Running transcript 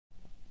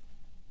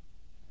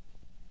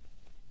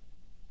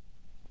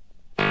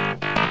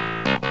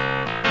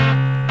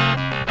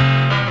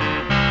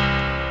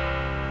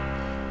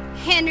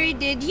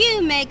did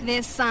you make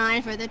this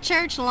sign for the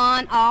church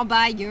lawn all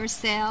by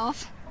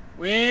yourself?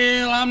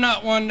 Well, I'm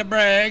not one to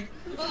brag.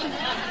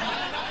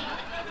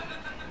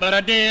 But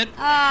I did.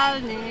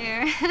 Oh,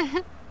 dear.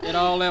 Did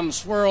all them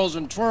swirls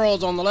and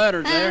twirls on the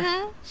letters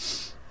there.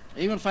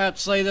 Even if I have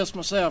to say this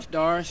myself,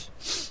 Doris,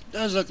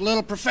 does look a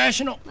little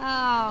professional.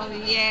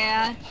 Oh,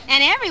 yeah.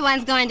 And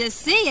everyone's going to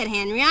see it,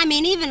 Henry. I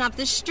mean, even up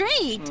the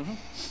street.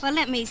 Well,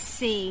 let me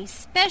see.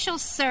 Special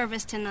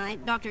service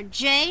tonight. Dr.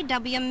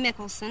 J.W.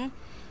 Mickelson,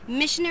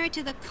 missionary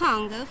to the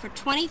Congo for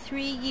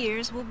 23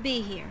 years, will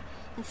be here.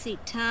 Let's see,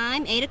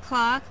 time, 8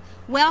 o'clock.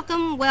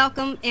 Welcome,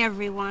 welcome,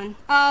 everyone.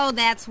 Oh,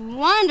 that's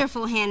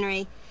wonderful,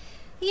 Henry.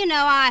 You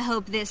know, I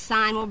hope this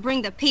sign will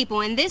bring the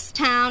people in this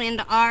town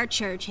into our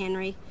church,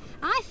 Henry.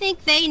 I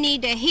think they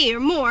need to hear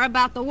more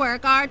about the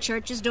work our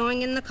church is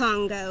doing in the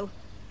Congo.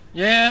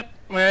 Yeah,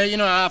 well, you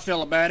know how I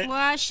feel about it.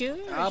 Why, sure.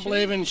 I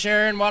believe in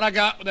sharing what I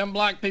got with them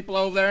black people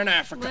over there in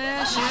Africa.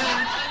 Well,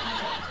 sure.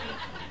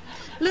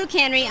 Luke,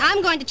 Henry,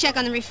 I'm going to check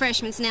on the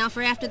refreshments now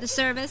for after the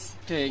service.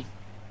 Okay.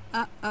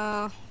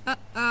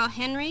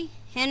 Henry?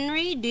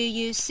 Henry, do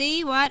you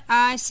see what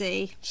I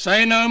see?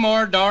 Say no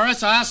more,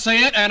 Doris. I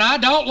see it, and I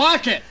don't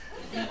like it.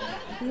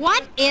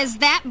 What is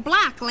that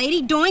black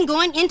lady doing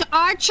going into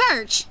our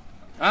church?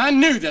 I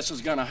knew this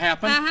was going to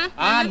happen.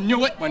 I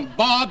knew it when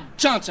Bob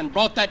Johnson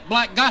brought that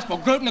black gospel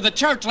group into the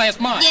church last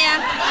month.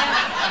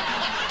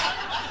 Yeah.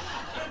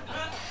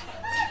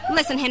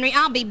 Listen, Henry,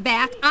 I'll be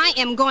back. I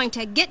am going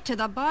to get to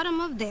the bottom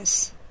of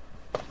this.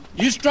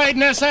 You straighten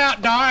this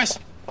out, Doris.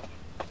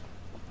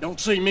 Don't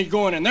see me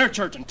going in their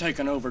church and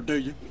taking over, do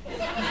you?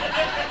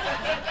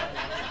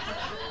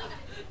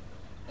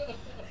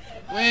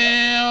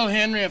 Well,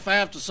 Henry, if I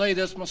have to say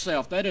this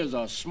myself, that is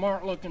a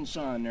smart-looking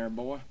sign there,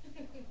 boy.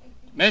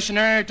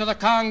 Missionary to the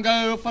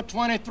Congo for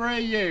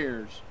 23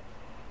 years.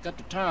 Got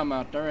the time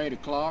out there, 8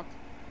 o'clock.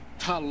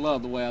 I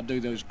love the way I do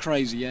those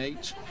crazy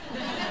 8s.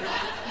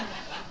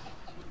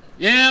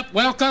 Yep,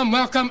 welcome,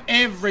 welcome,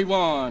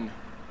 everyone.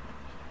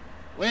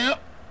 Well,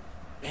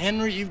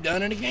 Henry, you've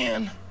done it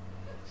again.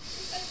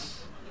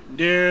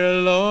 Dear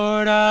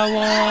Lord, I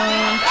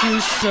want to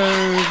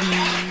serve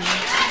you.